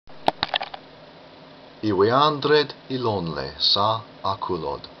weandred ylonle sa a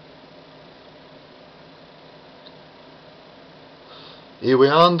culod.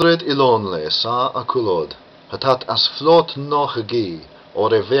 Weandred ylonle sa a culod, het had as vlot nog gi, or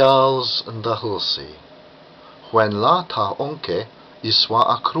veals en dachulsi. When la ta onke iswa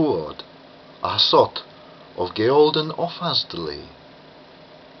a cruod, a sot of geolden offasddli.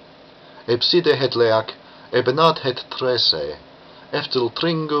 Ebside het leak, ebenad het trese, eftel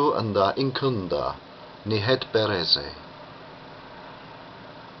tringu en da incunda, ni het bereze.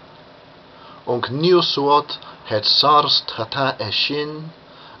 Onk nieuwswot het sarst hata eshin,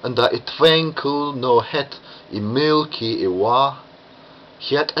 en da itwenkel no het I milki I wa,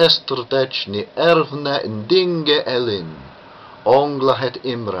 het esterdech ni ervne in dinge elin, ongla het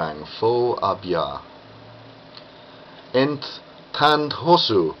imrang fo abja. Ent tand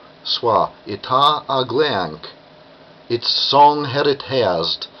hosu swa ita agleank, it song herit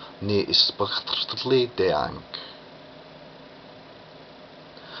heast ni ispachtli deank.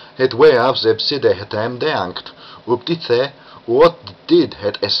 Het weafs ebside het hem deankt, updithe wat did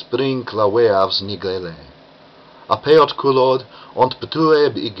het esprinkla weafs nigele. A peot culod ont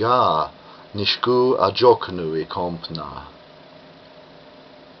betueb I ga, nishku a joknu I kompna.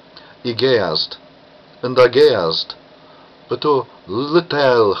 I geast, en da geast, betu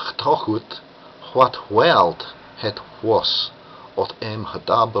littel gtochut, wat weld het was, ot em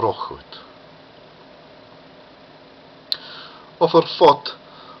gedabrochut. Offer fot,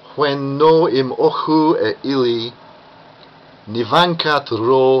 when no im ochu ili, ni vancat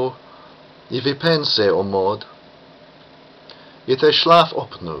ro, I vi pense omod, it slaf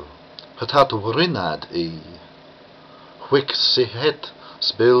opnu, het had wrinnad I, which si het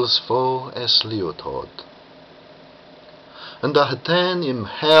spils fo liotod. En da heten im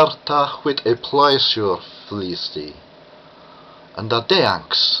herta whit pleasure fliesti, en da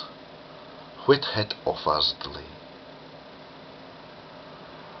deanks whit het offasddli.